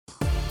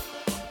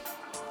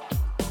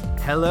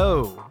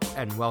Hello,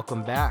 and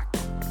welcome back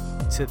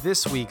to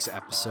this week's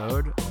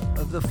episode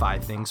of the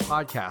Five Things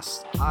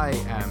Podcast. I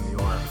am your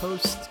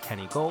host,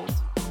 Kenny Gold,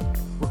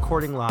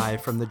 recording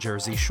live from the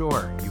Jersey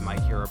Shore. You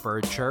might hear a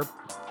bird chirp,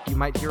 you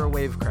might hear a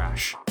wave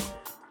crash.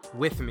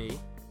 With me,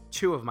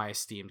 two of my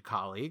esteemed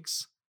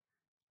colleagues,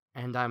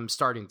 and I'm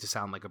starting to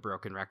sound like a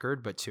broken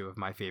record, but two of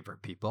my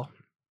favorite people.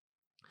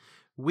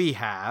 We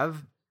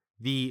have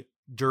the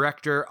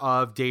Director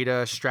of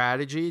Data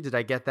Strategy. Did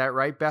I get that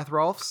right, Beth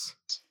Rolfs?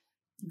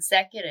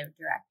 Executive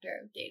Director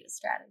of Data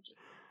Strategy.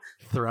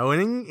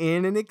 Throwing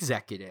in an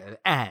executive,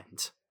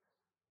 and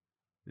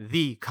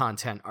the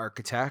content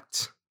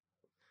architect,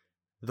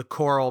 the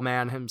choral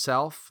man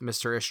himself,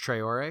 Mr. Ish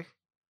Traore.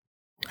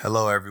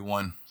 Hello,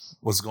 everyone.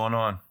 What's going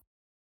on?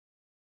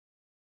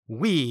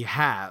 We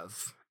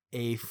have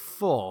a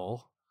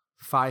full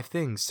 5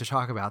 things to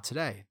talk about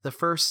today. The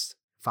first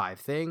 5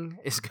 thing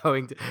is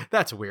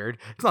that's weird.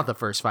 It's not the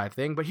first 5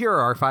 thing, but here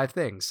are our 5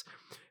 things.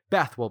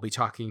 Beth will be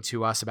talking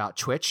to us about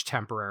Twitch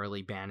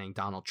temporarily banning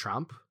Donald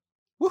Trump.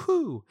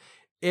 Woohoo!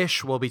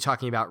 Ish will be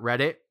talking about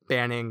Reddit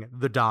banning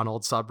the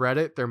Donald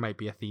subreddit. There might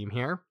be a theme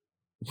here.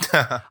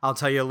 I'll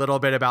tell you a little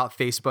bit about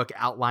Facebook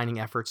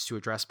outlining efforts to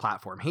address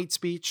platform hate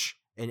speech,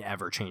 an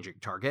ever-changing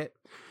target.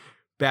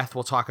 Beth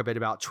will talk a bit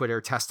about Twitter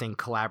testing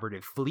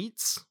collaborative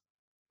fleets.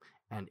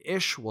 And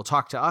Ish will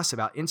talk to us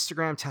about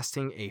Instagram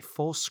testing a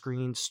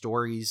full-screen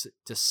stories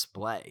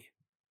display.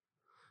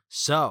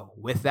 So,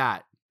 with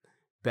that,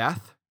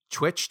 Beth,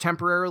 Twitch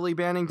temporarily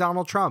banning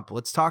Donald Trump.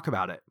 Let's talk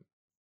about it.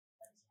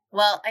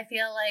 Well, I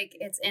feel like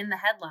it's in the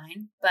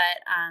headline, but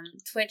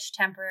Twitch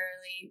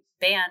temporarily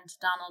banned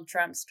Donald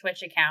Trump's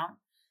Twitch account.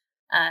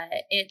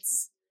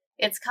 It's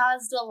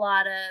caused a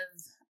lot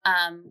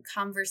of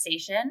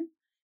conversation,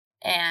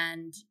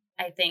 and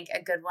I think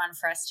a good one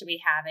for us to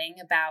be having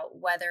about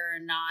whether or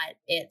not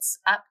it's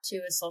up to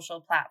a social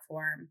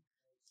platform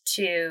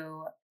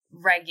to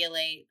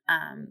regulate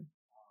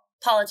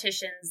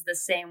politicians the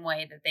same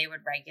way that they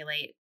would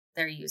regulate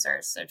their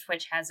users. So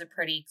Twitch has a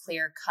pretty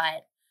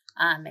clear-cut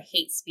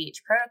hate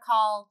speech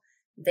protocol.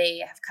 They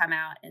have come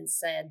out and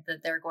said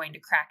that they're going to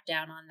crack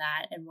down on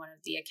that. And one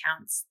of the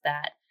accounts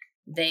that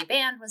they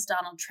banned was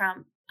Donald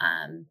Trump.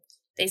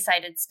 They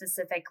cited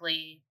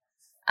specifically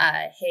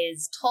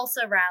his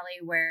Tulsa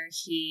rally where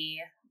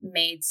he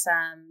made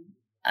some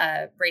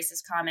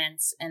racist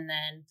comments. And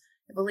then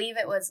I believe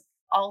it was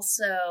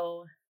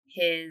also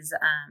his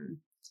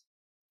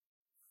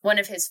one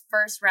of his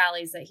first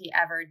rallies that he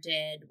ever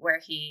did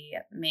where he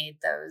made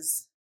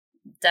those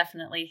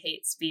definitely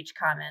hate speech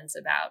comments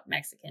about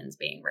Mexicans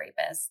being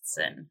rapists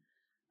and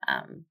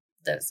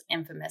those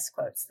infamous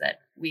quotes that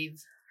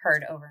we've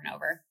heard over and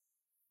over.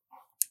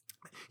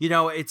 You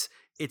know, it's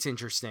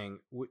interesting.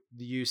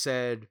 You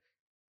said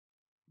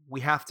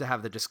we have to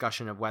have the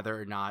discussion of whether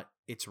or not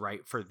it's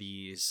right for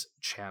these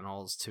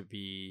channels to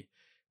be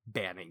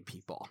banning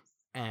people.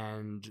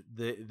 And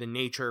the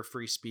nature of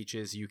free speech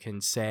is you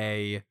can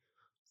say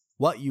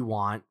what you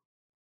want,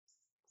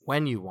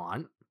 when you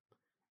want,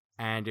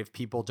 and if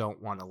people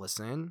don't want to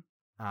listen,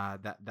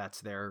 that's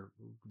their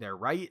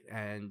right.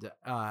 And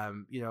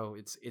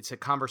it's a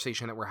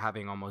conversation that we're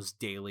having almost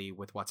daily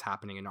with what's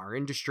happening in our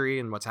industry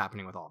and what's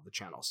happening with all of the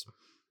channels.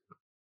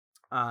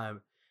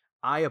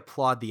 I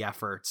applaud the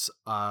efforts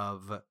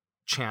of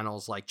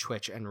channels like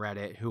Twitch and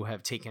Reddit who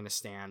have taken a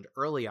stand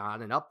early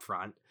on and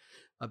upfront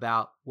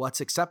about what's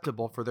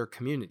acceptable for their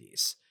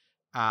communities.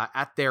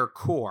 At their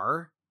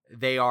core,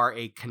 they are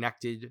a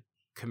connected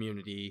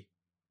community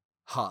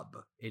hub.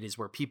 It is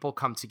where people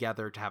come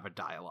together to have a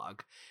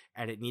dialogue,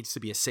 and it needs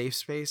to be a safe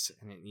space,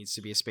 and it needs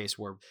to be a space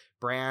where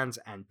brands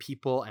and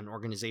people and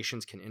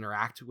organizations can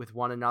interact with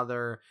one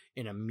another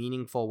in a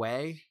meaningful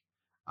way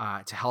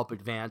to help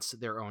advance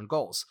their own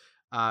goals.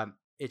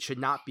 It should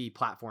not be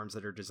platforms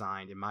that are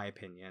designed, in my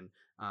opinion,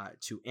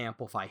 to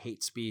amplify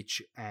hate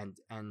speech and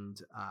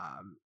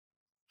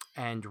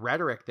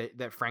rhetoric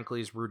that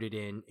frankly is rooted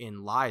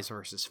in lies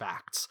versus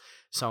facts.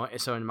 So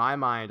in my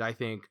mind, I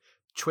think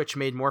Twitch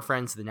made more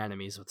friends than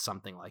enemies with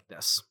something like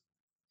this.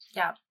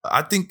 Yeah.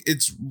 I think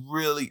it's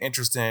really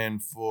interesting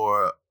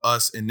for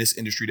us in this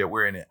industry that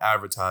we're in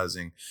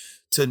advertising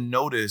to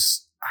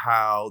notice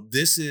how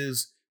this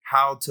is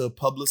how to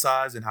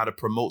publicize and how to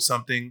promote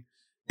something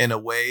in a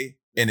way,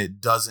 and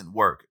it doesn't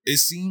work. It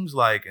seems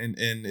like, and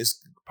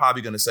it's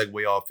probably going to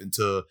segue off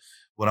into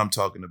what I'm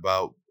talking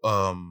about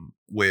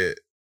with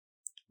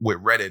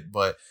Reddit,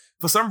 but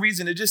for some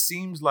reason, it just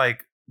seems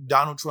like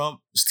Donald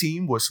Trump's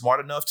team was smart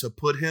enough to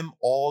put him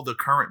all the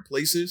current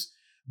places,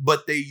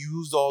 but they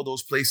used all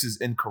those places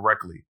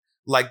incorrectly.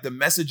 Like the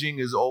messaging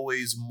is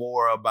always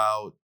more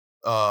about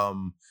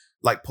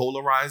like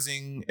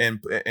polarizing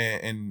and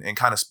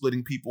kind of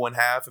splitting people in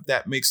half, if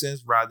that makes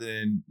sense, rather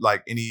than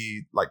like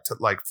any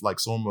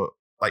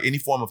any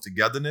form of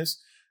togetherness.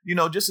 You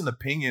know, just an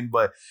opinion,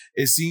 but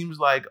it seems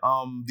like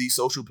these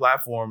social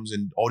platforms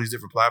and all these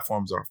different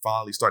platforms are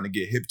finally starting to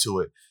get hip to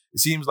it. It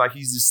seems like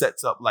he just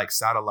sets up like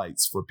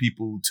satellites for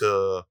people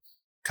to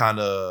kind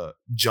of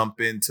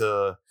jump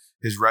into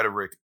his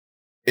rhetoric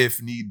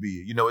if need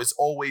be. It's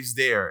always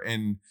there.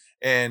 And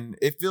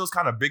it feels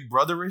kind of big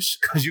brotherish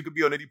because you could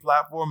be on any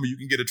platform and you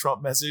can get a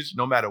Trump message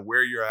no matter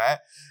where you're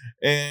at.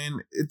 And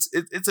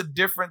it's a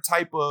different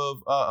type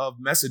of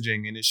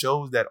messaging. And it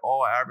shows that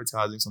all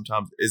advertising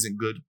sometimes isn't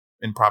good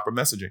and proper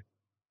messaging.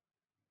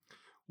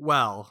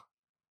 Well,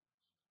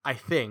 I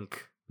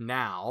think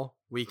now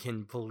we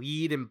can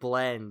bleed and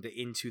blend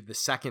into the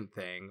second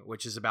thing,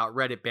 which is about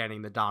Reddit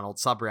banning the Donald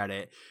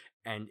subreddit.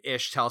 And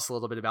Ish, tell us a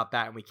little bit about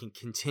that and we can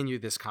continue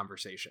this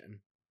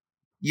conversation.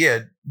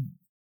 Yeah.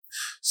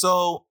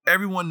 So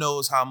everyone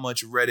knows how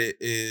much Reddit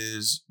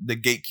is the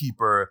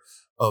gatekeeper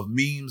of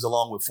memes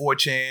along with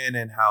 4chan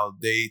and how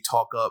they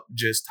talk up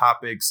just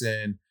topics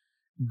and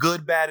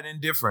good, bad, and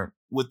indifferent.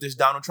 With this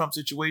Donald Trump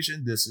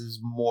situation, this is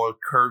more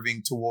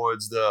curving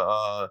towards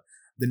the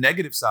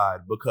negative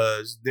side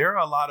because there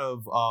are a lot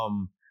of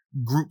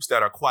groups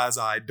that are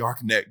quasi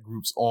darknet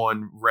groups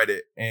on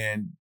Reddit,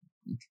 and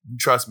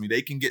trust me,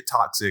 they can get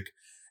toxic,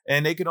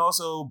 and they can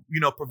also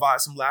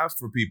provide some laughs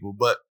for people.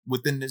 But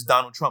within this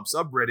Donald Trump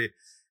subreddit,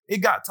 it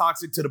got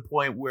toxic to the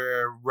point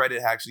where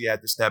Reddit actually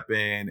had to step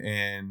in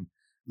and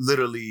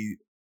literally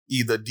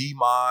either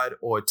demod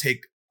or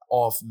take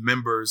off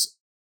members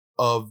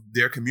of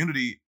their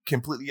community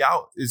completely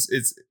out.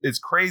 It's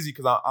crazy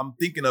because I'm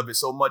thinking of it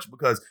so much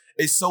because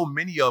it's so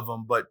many of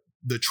them, but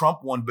the Trump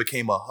one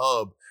became a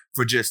hub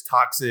for just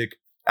toxic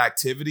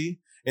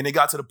activity. And it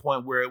got to the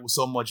point where it was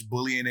so much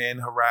bullying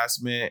and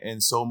harassment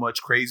and so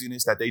much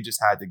craziness that they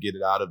just had to get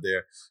it out of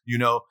there,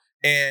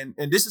 And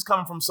this is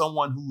coming from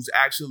someone who's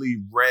actually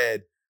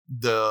read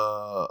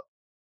the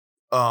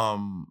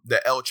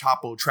El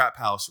Chapo Trap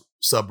House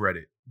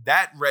subreddit.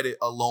 That Reddit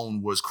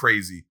alone was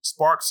crazy.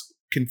 Sparks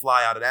can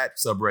fly out of that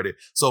subreddit.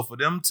 So for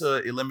them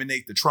to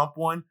eliminate the Trump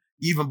one,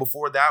 even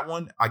before that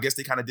one, I guess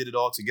they kind of did it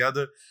all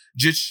together,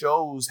 just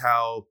shows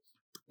how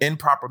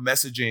improper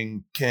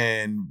messaging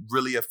can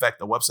really affect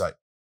a website.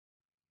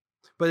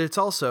 But it's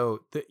also,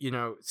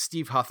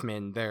 Steve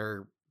Huffman,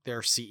 their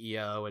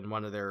CEO and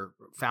one of their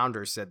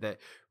founders, said that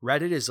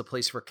Reddit is a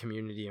place for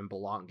community and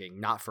belonging,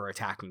 not for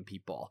attacking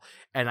people.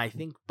 And I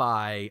think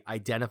by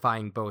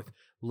identifying both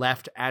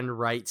left and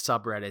right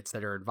subreddits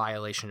that are in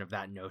violation of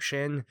that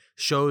notion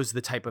shows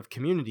the type of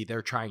community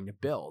they're trying to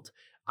build.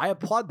 I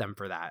applaud them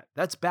for that.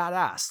 That's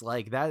badass.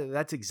 Like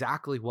that's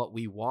exactly what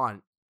we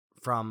want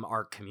from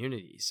our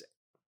communities.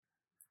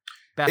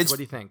 Beth, what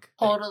do you think?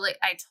 I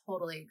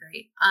totally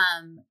agree.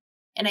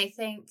 And I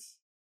think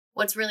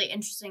what's really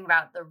interesting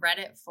about the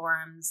Reddit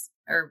forums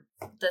or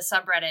the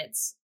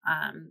subreddits,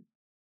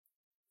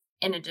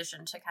 in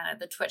addition to kind of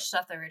the Twitch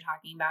stuff that we were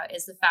talking about,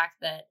 is the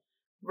fact that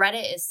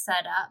Reddit is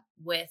set up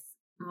with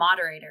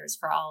moderators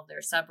for all of their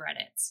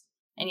subreddits,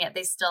 and yet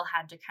they still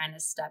had to kind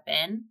of step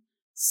in.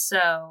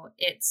 So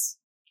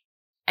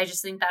I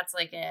just think that's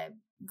like a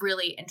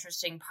really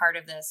interesting part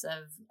of this,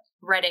 of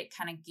Reddit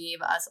kind of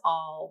gave us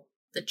all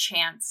the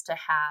chance to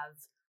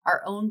have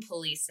our own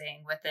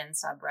policing within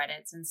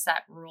subreddits and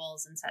set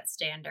rules and set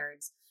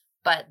standards,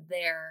 but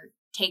they're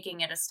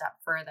taking it a step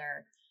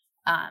further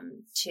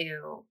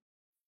to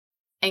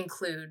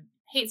include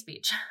hate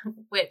speech,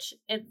 which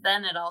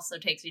it also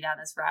takes me down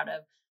this route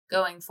of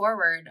going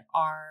forward.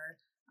 Are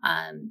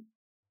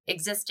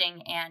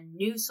existing and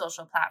new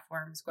social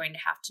platforms going to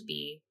have to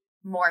be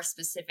more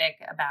specific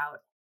about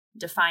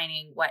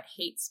defining what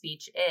hate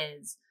speech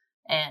is,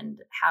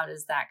 and how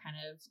does that kind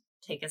of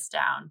take us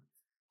down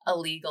a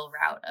legal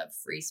route of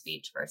free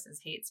speech versus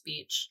hate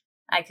speech?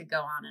 I could go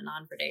on and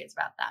on for days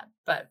about that,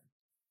 but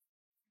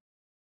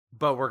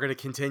we're going to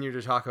continue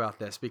to talk about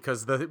this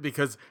because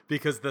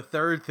the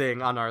third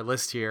thing on our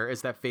list here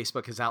is that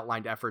Facebook has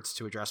outlined efforts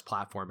to address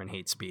platform and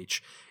hate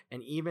speech.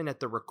 And even at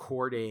the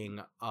recording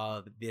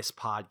of this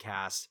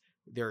podcast,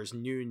 there's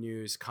new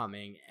news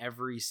coming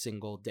every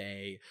single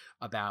day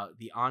about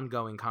the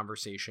ongoing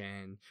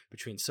conversation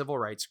between civil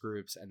rights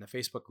groups and the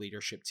Facebook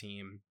leadership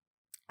team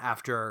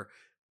after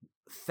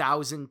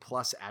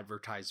 1,000+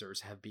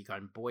 advertisers have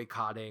begun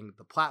boycotting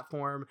the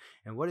platform.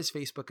 And what is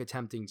Facebook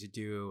attempting to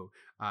do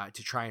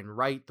to try and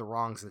right the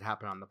wrongs that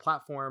happen on the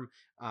platform,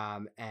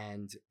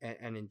 and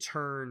in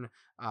turn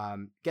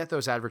get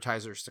those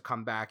advertisers to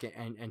come back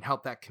and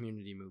help that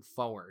community move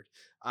forward?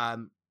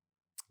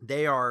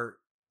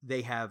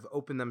 They have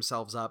opened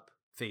themselves up,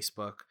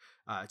 Facebook,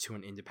 to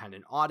an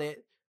independent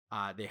audit.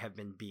 They have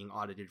been being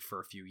audited for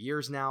a few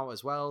years now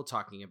as well,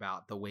 talking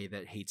about the way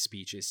that hate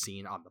speech is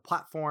seen on the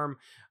platform.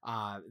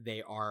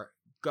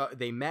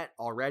 They met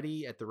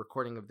already at the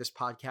recording of this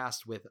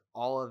podcast with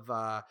all of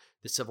the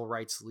civil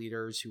rights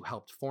leaders who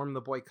helped form the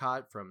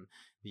boycott, from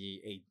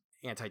the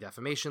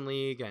Anti-Defamation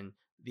League and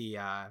the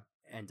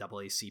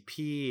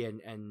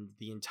NAACP and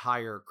the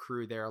entire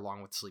crew there,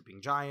 along with Sleeping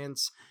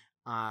Giants.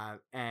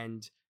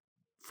 And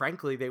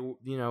frankly, they,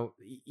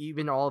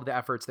 even all of the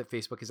efforts that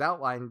Facebook has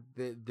outlined,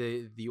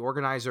 the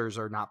organizers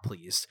are not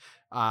pleased.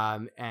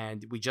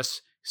 And we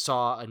just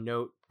saw a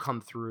note come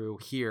through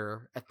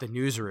here at the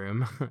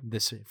newsroom,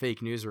 this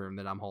fake newsroom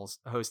that I'm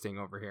hosting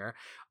over here,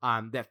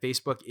 that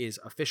Facebook is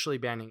officially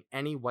banning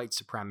any white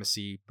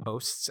supremacy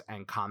posts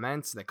and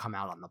comments that come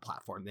out on the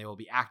platform. They will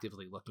be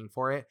actively looking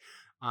for it.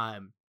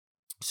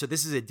 So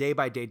this is a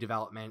day-by-day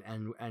development,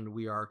 and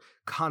we are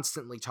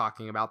constantly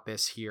talking about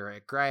this here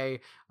at Gray.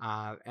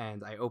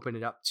 And I open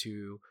it up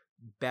to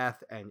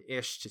Beth and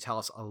Ish to tell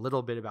us a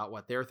little bit about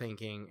what they're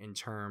thinking in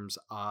terms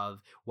of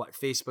what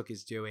Facebook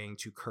is doing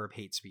to curb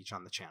hate speech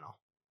on the channel.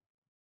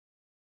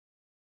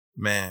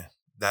 Man,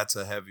 that's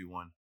a heavy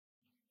one.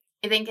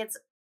 I think it's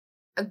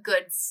a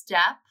good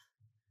step.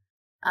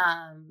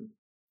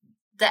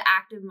 The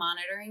active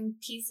monitoring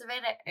piece of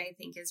it, I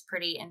think, is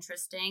pretty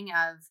interesting.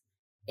 Of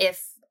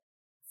if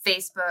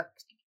Facebook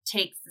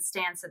takes the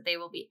stance that they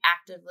will be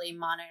actively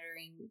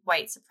monitoring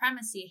white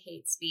supremacy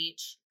hate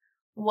speech,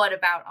 what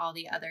about all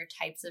the other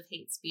types of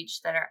hate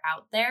speech that are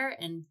out there?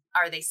 And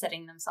are they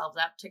setting themselves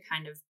up to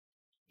kind of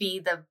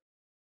be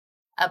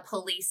a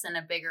police in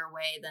a bigger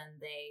way than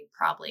they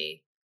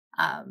probably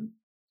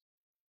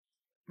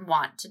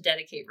want to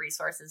dedicate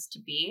resources to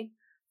be?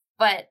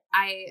 But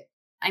I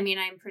mean,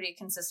 I'm pretty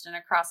consistent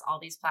across all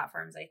these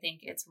platforms. I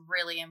think it's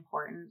really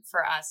important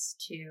for us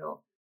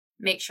to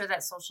make sure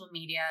that social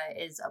media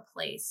is a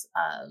place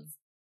of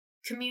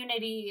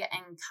community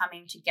and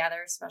coming together,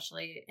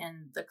 especially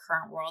in the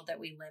current world that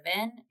we live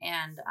in.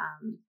 And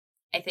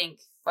I think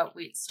what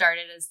we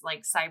started as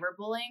like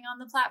cyberbullying on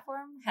the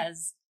platform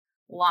has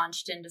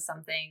launched into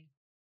something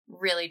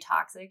really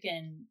toxic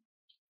and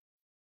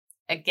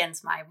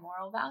against my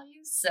moral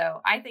values.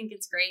 So I think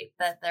it's great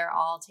that they're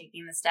all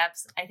taking the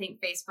steps. I think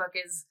Facebook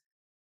is,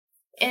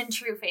 in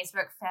true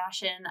Facebook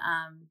fashion,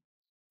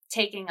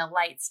 taking a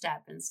light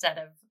step instead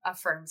of a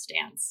firm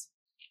stance.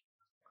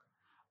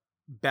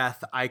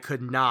 Beth, I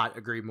could not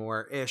agree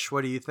more. Ish,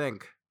 what do you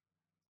think?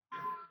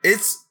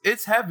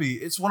 It's heavy.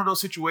 It's one of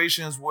those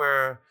situations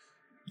where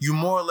you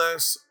more or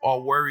less are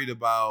worried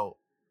about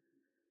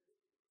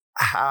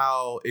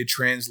how it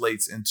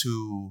translates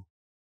into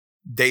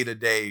day to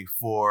day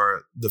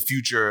for the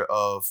future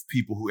of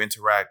people who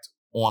interact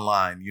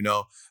online,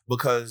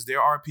 because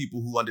there are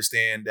people who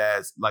understand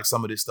that like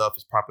some of this stuff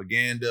is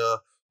propaganda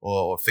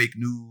or fake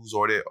news,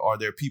 or there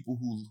are people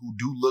who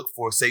do look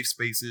for safe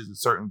spaces and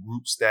certain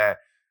groups that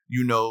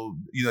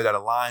that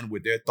align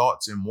with their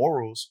thoughts and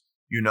morals,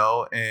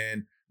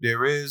 and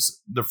there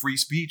is the free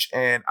speech.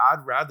 And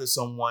I'd rather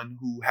someone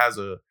who has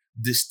a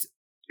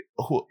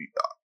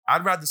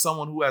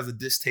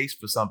distaste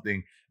for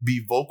something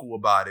be vocal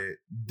about it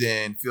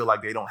than feel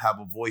like they don't have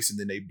a voice and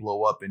then they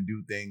blow up and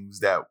do things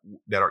that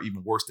are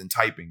even worse than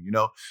typing,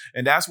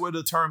 And that's where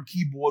the term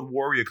keyboard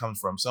warrior comes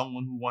from.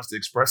 Someone who wants to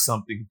express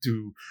something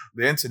to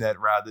the internet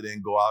rather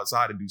than go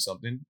outside and do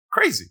something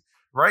crazy,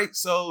 right?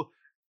 So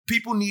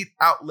people need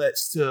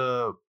outlets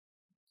to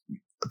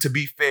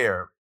be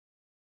fair.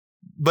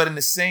 But in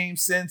the same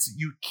sense,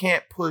 you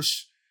can't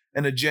push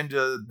an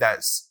agenda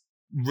that's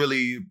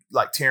really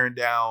like tearing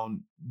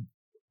down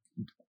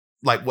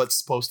like what's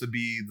supposed to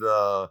be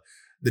the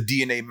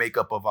DNA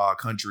makeup of our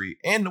country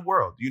and the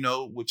world,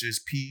 which is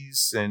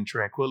peace and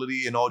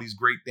tranquility and all these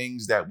great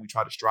things that we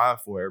try to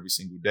strive for every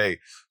single day.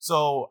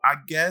 So I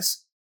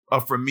guess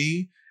for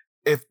me,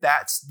 if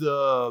that's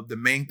the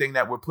main thing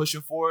that we're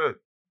pushing for,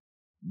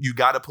 you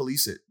got to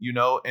police it,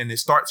 and it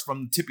starts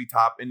from the tippy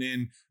top, and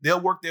then they'll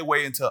work their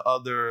way into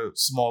other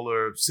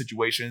smaller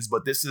situations.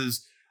 But this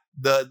is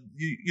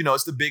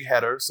it's the big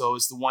header. So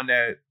it's the one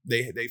that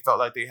they felt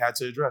like they had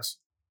to address.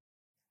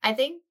 I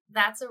think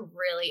that's a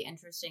really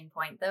interesting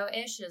point, though,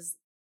 Ish, is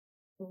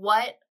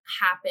what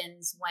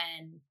happens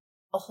when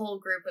a whole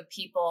group of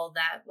people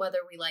that, whether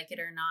we like it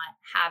or not,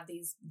 have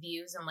these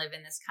views and live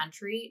in this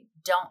country,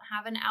 don't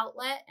have an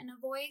outlet and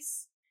a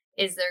voice?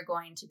 Is there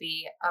going to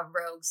be a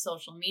rogue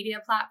social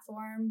media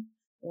platform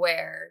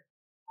where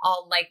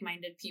all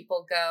like-minded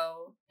people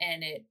go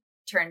and it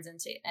turns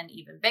into an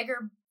even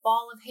bigger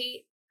ball of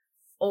hate?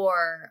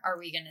 Or are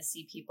we going to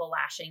see people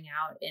lashing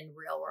out in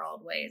real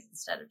world ways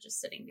instead of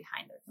just sitting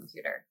behind their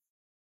computer?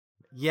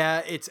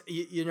 Yeah, it's,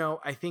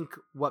 I think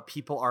what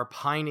people are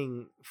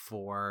pining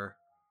for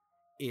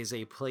is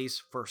a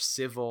place for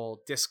civil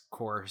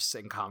discourse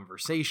and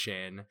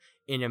conversation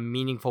in a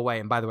meaningful way.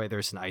 And by the way,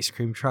 there's an ice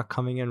cream truck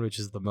coming in, which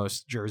is the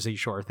most Jersey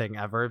Shore thing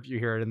ever, if you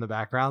hear it in the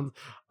background.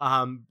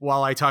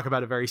 While I talk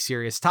about a very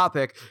serious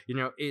topic,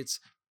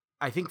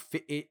 I think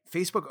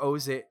Facebook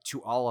owes it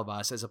to all of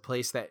us as a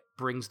place that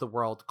brings the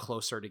world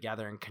closer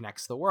together and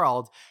connects the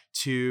world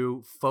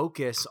to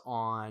focus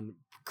on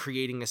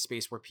creating a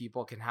space where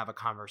people can have a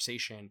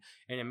conversation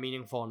in a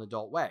meaningful and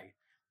adult way.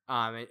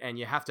 And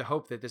you have to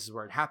hope that this is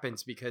where it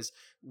happens, because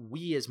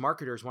we as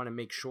marketers want to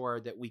make sure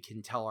that we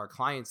can tell our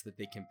clients that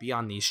they can be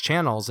on these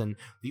channels. And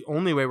the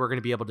only way we're going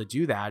to be able to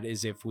do that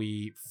is if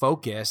we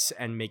focus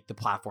and make the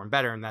platform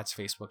better. And that's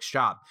Facebook's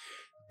job.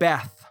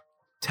 Beth,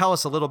 tell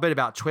us a little bit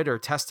about Twitter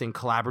testing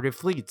collaborative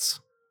fleets.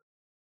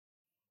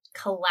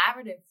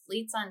 Collaborative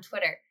fleets on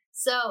Twitter.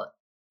 So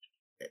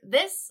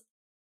this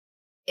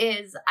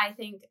is, I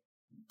think,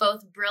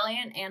 both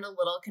brilliant and a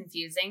little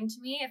confusing to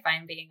me, if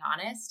I'm being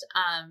honest.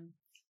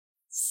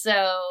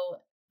 So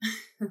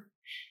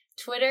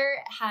Twitter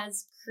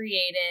has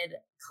created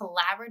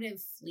collaborative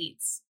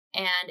fleets,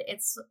 and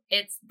it's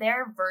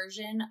their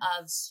version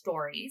of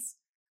stories.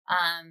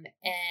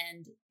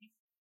 And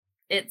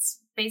it's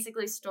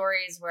basically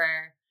stories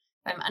where,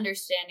 if I'm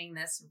understanding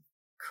this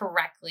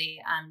correctly,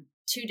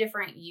 two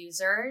different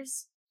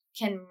users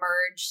can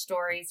merge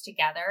stories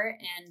together.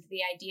 And the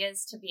idea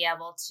is to be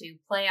able to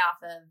play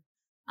off of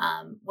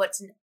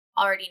what's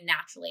already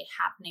naturally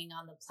happening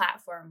on the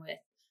platform with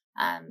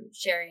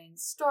sharing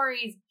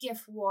stories,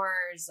 GIF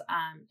wars,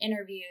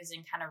 interviews,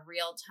 and kind of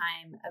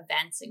real-time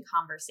events and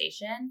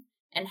conversation,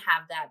 and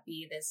have that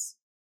be this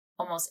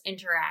almost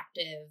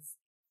interactive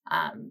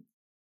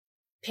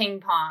ping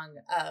pong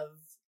of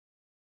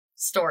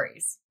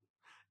stories.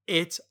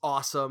 It's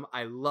awesome.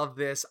 I love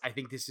this. I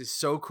think this is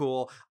so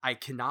cool. I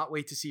cannot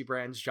wait to see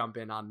brands jump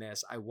in on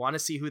this. I want to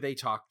see who they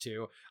talk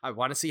to. I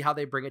want to see how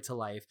they bring it to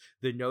life.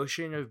 The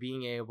notion of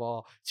being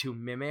able to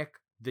mimic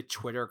the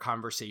Twitter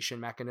conversation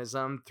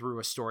mechanism through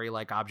a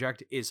story-like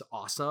object is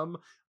awesome.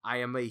 I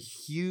am a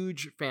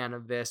huge fan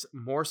of this,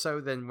 more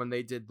so than when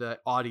they did the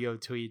audio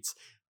tweets.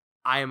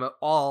 I am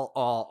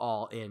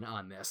all in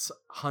on this.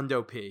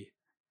 Hundo P.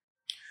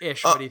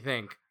 Ish, what do you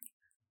think?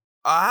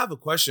 I have a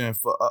question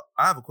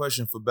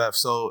for Beth.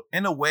 So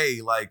in a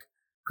way, like,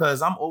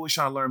 because I'm always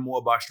trying to learn more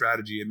about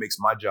strategy, it makes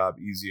my job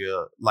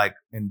easier. Like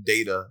in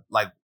data,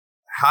 like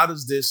how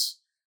does this?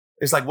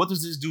 It's like, what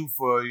does this do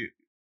for?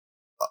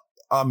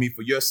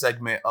 For your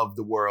segment of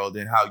the world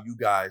and how you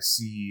guys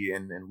see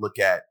and look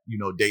at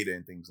data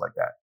and things like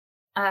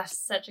that.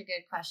 Such a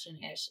good question,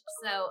 Ish.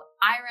 So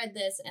I read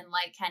this and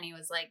like Kenny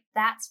was like,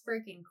 that's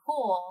freaking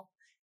cool,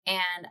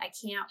 and I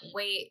can't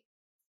wait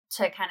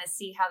to kind of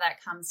see how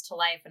that comes to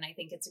life. And I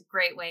think it's a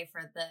great way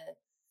for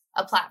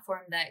a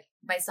platform that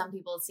by some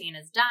people is seen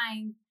as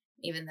dying,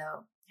 even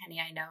though, Kenny,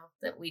 I know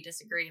that we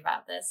disagree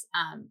about this,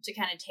 to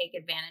kind of take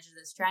advantage of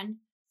this trend.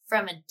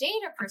 From a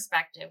data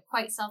perspective,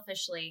 quite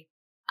selfishly,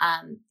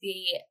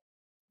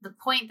 the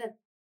point that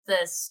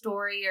the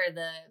story or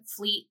the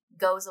fleet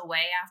goes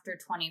away after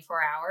 24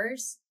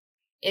 hours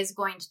is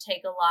going to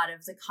take a lot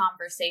of the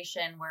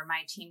conversation where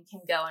my team can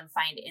go and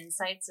find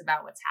insights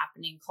about what's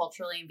happening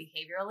culturally and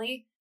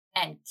behaviorally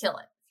and kill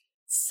it.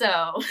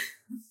 So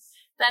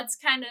that's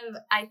kind of,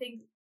 I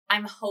think,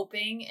 I'm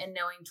hoping, and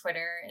knowing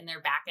Twitter and their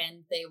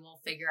backend, they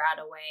will figure out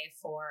a way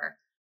for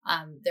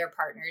their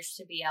partners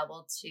to be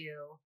able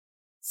to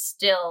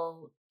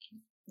still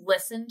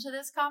listen to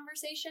this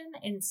conversation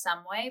in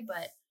some way,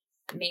 but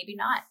maybe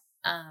not.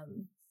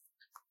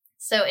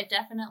 So it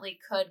definitely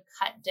could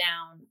cut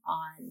down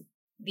on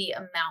the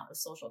amount of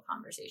social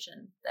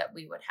conversation that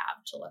we would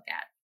have to look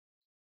at.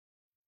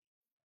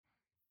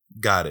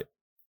 Got it.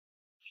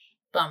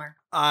 Bummer.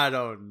 I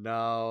don't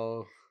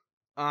know.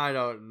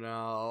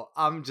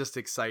 I'm just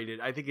excited.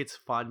 I think it's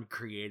fun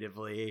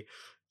creatively.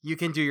 You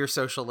can do your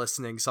social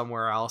listening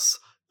somewhere else.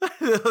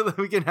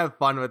 We can have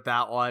fun with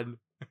that one.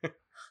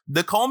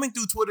 The combing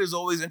through Twitter is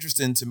always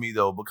interesting to me,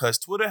 though, because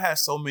Twitter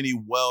has so many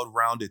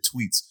well-rounded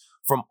tweets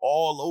from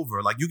all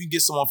over. Like, you can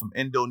get someone from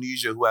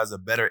Indonesia who has a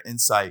better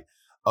insight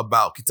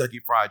about Kentucky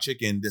Fried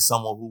Chicken than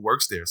someone who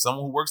works there.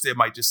 Someone who works there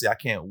might just say, I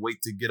can't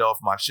wait to get off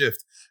my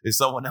shift. And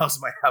someone else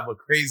might have a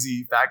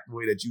crazy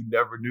factoid that you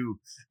never knew.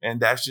 And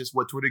that's just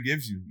what Twitter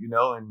gives you,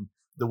 and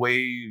the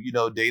way,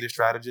 data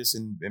strategists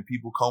and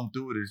people comb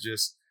through it is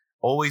just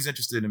always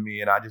interesting to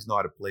me. And I just know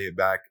how to play it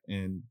back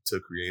into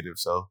creative.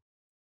 So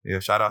yeah,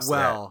 shout out to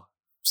that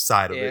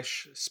side of it.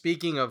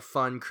 Speaking of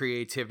fun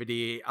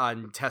creativity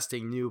on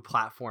testing new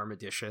platform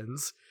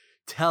additions,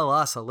 tell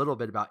us a little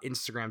bit about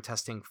Instagram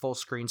testing full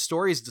screen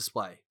stories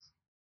display.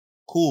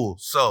 Cool.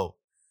 So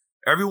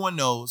everyone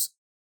knows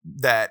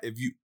that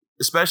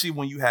especially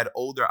when you had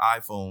older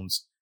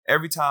iPhones,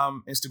 every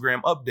time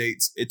Instagram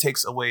updates, it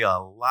takes away a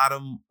lot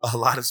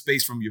of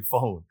space from your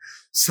phone.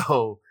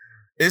 So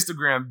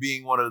Instagram,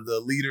 being one of the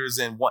leaders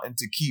in wanting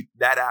to keep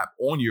that app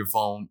on your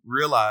phone,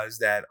 realized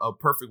that a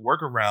perfect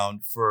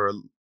workaround for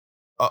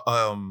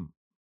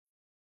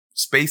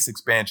space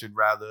expansion,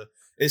 rather,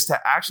 is to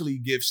actually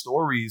give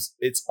stories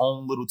its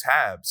own little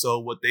tab. So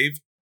what they've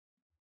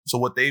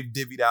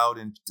divvied out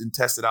and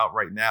tested out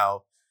right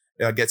now,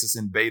 gets us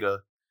in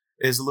beta,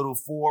 is a little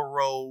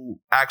 4-row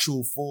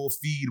actual full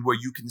feed where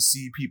you can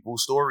see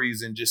people's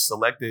stories and just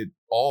select it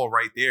all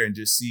right there and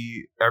just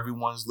see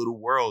everyone's little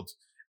world,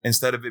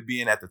 instead of it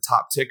being at the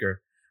top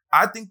ticker.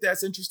 I think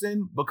that's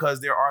interesting because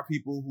there are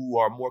people who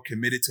are more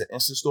committed to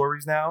Insta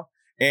stories now.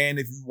 And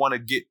if you want to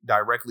get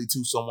directly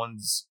to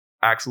someone's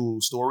actual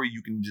story,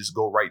 you can just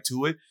go right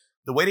to it.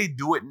 The way they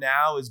do it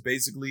now is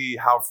basically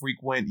how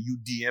frequent you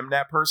DM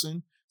that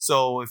person.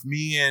 So if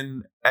me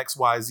and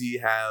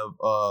XYZ have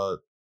a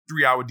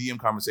 3-hour DM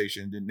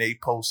conversation, then they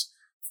post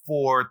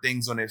 4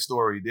 things on their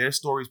story is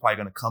probably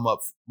going to come up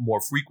more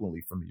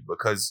frequently for me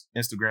because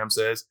Instagram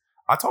says,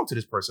 I talk to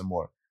this person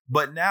more.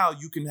 But now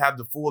you can have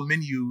the full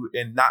menu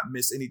and not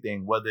miss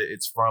anything, whether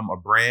it's from a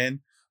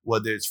brand,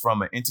 whether it's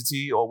from an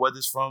entity, or whether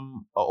it's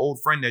from an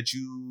old friend that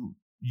you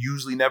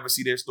usually never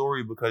see their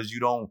story because you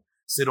don't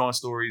sit on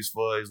stories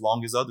for as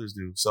long as others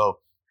do. So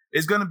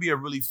it's going to be a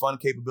really fun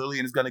capability,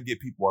 and it's going to get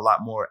people a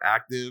lot more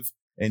active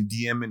and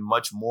DMing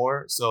much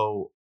more.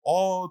 So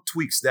all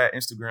tweaks that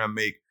Instagram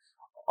make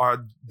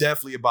are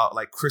definitely about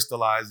like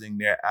crystallizing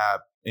their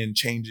app and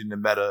changing the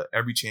meta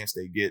every chance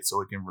they get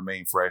so it can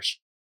remain fresh.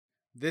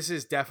 This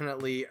is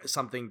definitely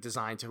something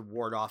designed to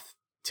ward off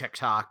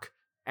TikTok.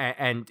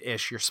 And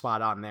Ish, you're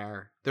spot on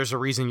there. There's a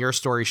reason your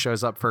story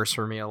shows up first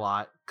for me a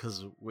lot,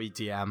 because we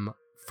DM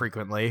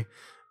frequently.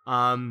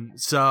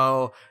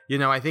 So,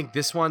 I think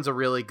this one's a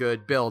really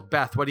good build.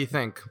 Beth, what do you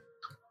think?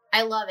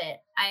 I love it.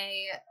 I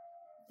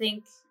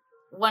think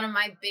one of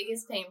my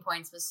biggest pain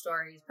points with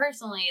stories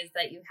personally is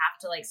that you have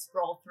to like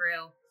scroll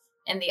through.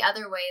 And the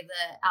other way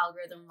the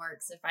algorithm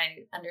works, if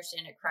I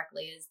understand it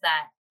correctly, is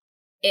that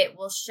it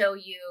will show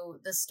you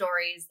the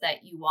stories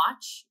that you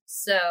watch.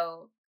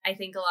 So I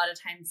think a lot of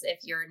times if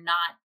you're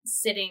not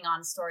sitting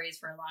on stories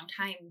for a long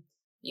time,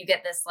 you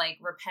get this like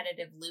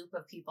repetitive loop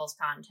of people's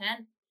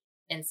content.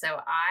 And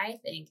so I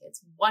think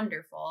it's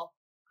wonderful.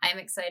 I'm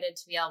excited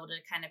to be able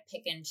to kind of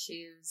pick and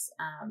choose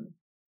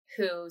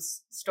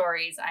whose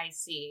stories I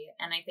see.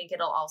 And I think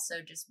it'll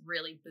also just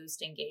really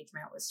boost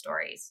engagement with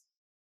stories.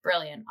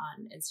 Brilliant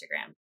on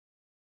Instagram.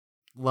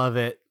 Love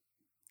it.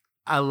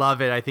 I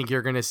love it. I think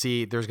you're going to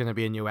see there's going to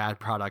be a new ad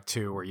product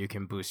too, where you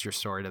can boost your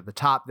story to the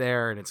top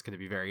there. And it's going to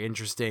be very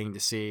interesting to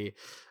see.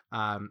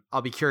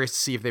 I'll be curious to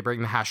see if they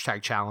bring the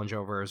hashtag challenge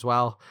over as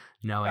well,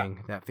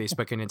 knowing that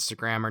Facebook and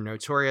Instagram are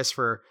notorious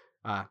for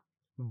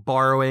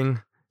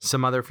borrowing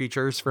some other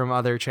features from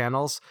other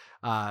channels.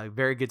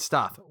 Very good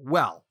stuff.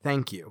 Well,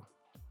 thank you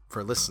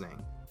for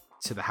listening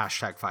to the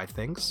hashtag 5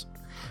 things.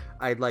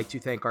 I'd like to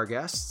thank our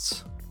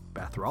guests,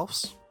 Beth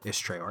Rolfs,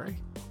 Ish Traore.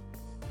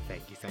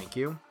 Thank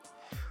you.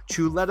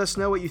 To let us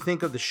know what you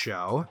think of the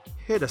show,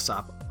 hit us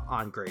up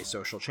on Grey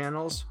social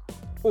channels,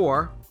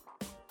 or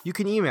you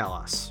can email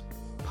us,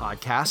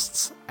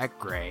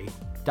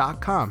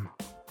 podcasts@grey.com.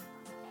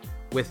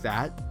 With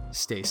that,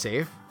 stay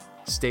safe,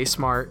 stay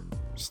smart,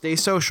 stay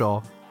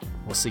social.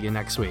 We'll see you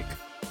next week.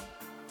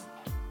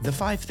 The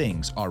 5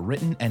 Things are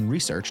written and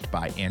researched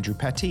by Andrew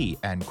Pattee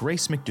and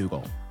Grace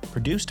McDougall.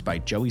 Produced by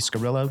Joey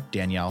Scarillo,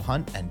 Danielle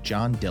Hunt, and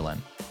John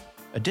Dillon.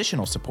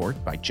 Additional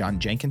support by John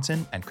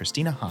Jenkinson and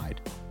Christina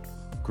Hyde.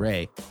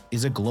 Grey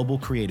is a global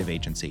creative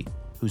agency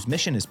whose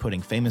mission is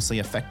putting famously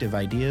effective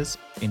ideas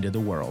into the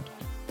world.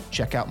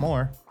 Check out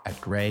more at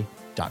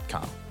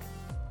grey.com.